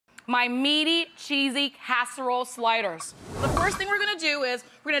my meaty, cheesy casserole sliders. The first thing we're gonna do is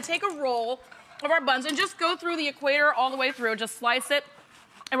we're gonna take a roll of our buns and just go through the equator all the way through, just slice it,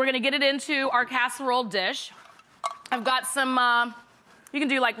 and we're gonna get it into our casserole dish. I've got some, you can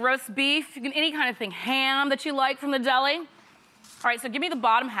do like roast beef, you can any kind of thing, ham that you like from the deli. All right, so give me the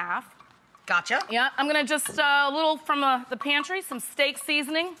bottom half. Gotcha. Yeah, I'm gonna just, a little from the pantry, some steak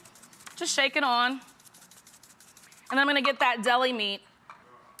seasoning, just shake it on. And then I'm gonna get that deli meat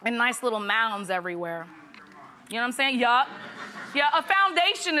in nice little mounds everywhere. You know what I'm saying? Yup. Yeah, a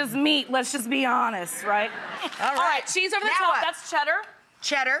foundation is meat, let's just be honest, right? All right, cheese over the top, that's cheddar.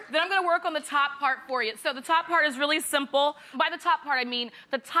 Cheddar. Then I'm gonna work on the top part for you. So the top part is really simple. By the top part, I mean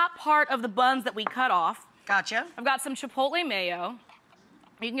the top part of the buns that we cut off. Gotcha. I've got some chipotle mayo.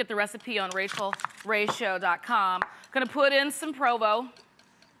 You can get the recipe on RachelRayShow.com. Gonna put in some provo.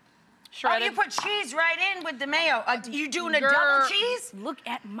 Shredded. Oh, you put cheese right in with the mayo. You doing a double cheese? Look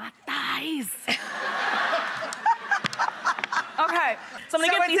at my thighs. Okay, so I'm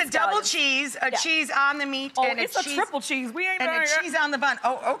gonna get these. It's a double cheese, cheese on the meat, and it's a triple cheese. We ain't and a cheese on the bun.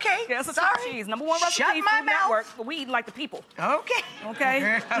 Oh, okay. Yeah, it's a triple cheese. #1 recipe, Shut my Food mouth. Network, but we eat like the people. Okay.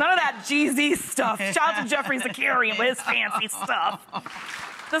 Okay? None of that GZ stuff. Shout out to Jeffrey Zakarian with his fancy stuff.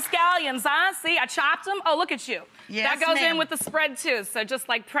 The scallions, huh? See, I chopped them. Oh, look at you. Yes, that goes in with the spread too. So just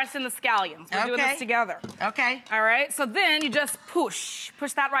like pressing the scallions. We're doing this together. Okay. All right. So then you just push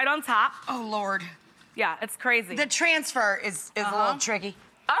that right on top. Oh Lord. Yeah, it's crazy. The transfer is a little tricky.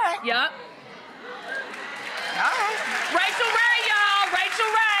 All right. Yep. All right. Rachael Ray, y'all.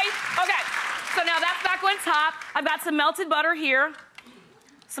 Rachael Ray. Okay. So now that's back on top. I've got some melted butter here.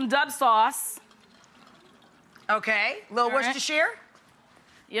 Some Dub sauce. Okay. Little Worcestershire.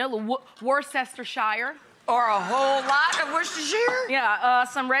 Yeah, a little Worcestershire. Or a whole lot of Worcestershire? Yeah,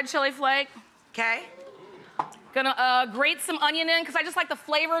 some red chili flake. Okay. Gonna grate some onion in, because I just like the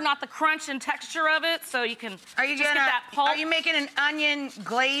flavor, not the crunch and texture of it, so you can get that pulp. Are you making an onion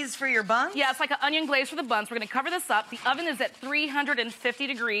glaze for your buns? Yeah, it's like an onion glaze for the buns. We're gonna cover this up. The oven is at 350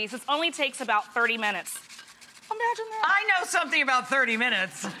 degrees. This only takes about 30 minutes. Imagine that. I know something about 30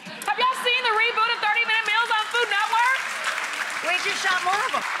 minutes. Have y'all seen the reboot of 30-Minute Meals on Food Network? We just shot more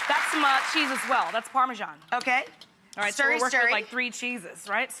of them. That's some cheese as well. That's Parmesan. Okay. All right, stirry, so we're working stirry. with like 3 cheeses,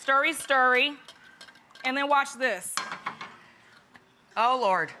 right? Stirry, stirry. And then watch this. Oh,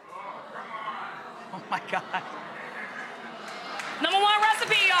 Lord. Oh, my God. #1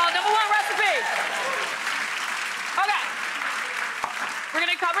 recipe, y'all. #1 recipe. Okay. We're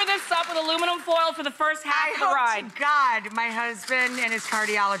going to cover this up with aluminum foil for the first half of the ride. I hope to God my husband and his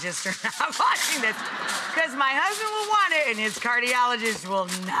cardiologist are not watching this, because my husband will want it and his cardiologist will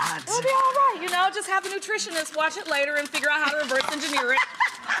not. It'll be all right, you know. Just have the nutritionist watch it later and figure out how to reverse engineer it. You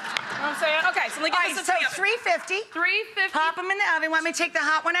know what I'm saying? Okay, so let me get this so into the oven. 350. 350. Pop them in the oven. Want me to take the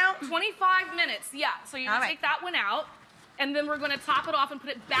hot one out? 25 minutes, yeah. So you're gonna take that one out, and then we're gonna top it off and put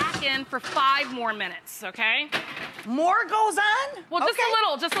it back in for 5 more minutes, okay? More goes on? Well,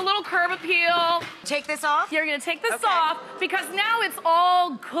 just a little curb appeal. Take this off? You're gonna take this off, because now it's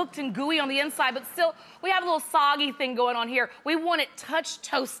all cooked and gooey on the inside, but still, we have a little soggy thing going on here. We want it touch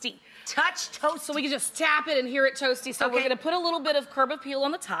toasty. Touch toast. So we can just tap it and hear it toasty. So we're gonna put a little bit of curb appeal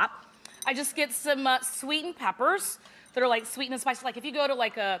on the top. I just get some sweetened peppers that are like sweet and spicy. Like if you go to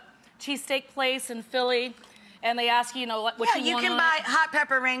like a cheesesteak place in Philly and they ask you, what you want. You can buy hot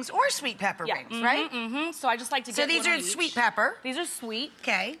pepper rings or sweet pepper rings, right? So I just like to get So these are sweet pepper. These are sweet.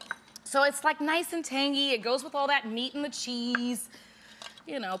 Okay. So it's like nice and tangy. It goes with all that meat and the cheese.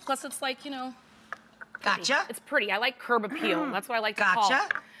 You know, plus it's like, pretty. Gotcha. It's pretty. I like curb appeal. That's what I like to call it.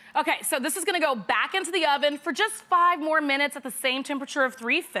 Gotcha. Okay, so this is gonna go back into the oven for just 5 more minutes at the same temperature of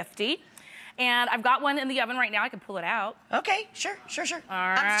 350. And I've got one in the oven right now. I can pull it out. Okay, sure. All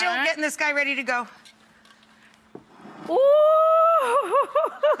I'm still getting this guy ready to go. Ooh.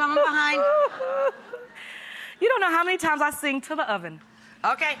 Coming behind. You don't know how many times I sing to the oven.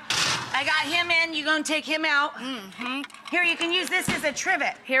 Okay, I got him in. You're gonna take him out. Here, you can use this as a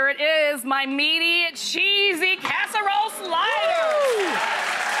trivet. Here it is, my meaty, cheesy casserole sliders.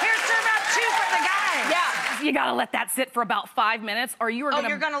 Here, serve out 2 for the guy. Yeah, you gotta let that sit for about 5 minutes, or you are gonna... Oh,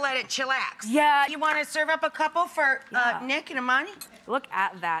 you're gonna let it chillax. Yeah. You wanna serve up a couple for Nick and Amani? Look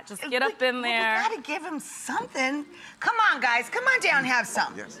at that. Just get up in there. We gotta give him something. Come on, guys. Come on down, have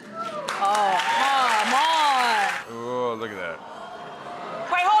some. Yes. Oh, come on. Oh, look at that.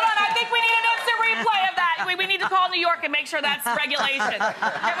 Wait, hold on. I think we need an instant replay of that. We need to call New York and make sure that's regulation.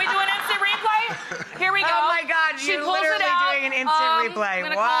 Can we do an instant replay? Here we go. Oh, my God. She You're pulls literally it out. doing an instant replay. I'm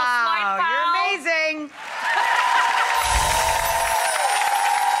gonna call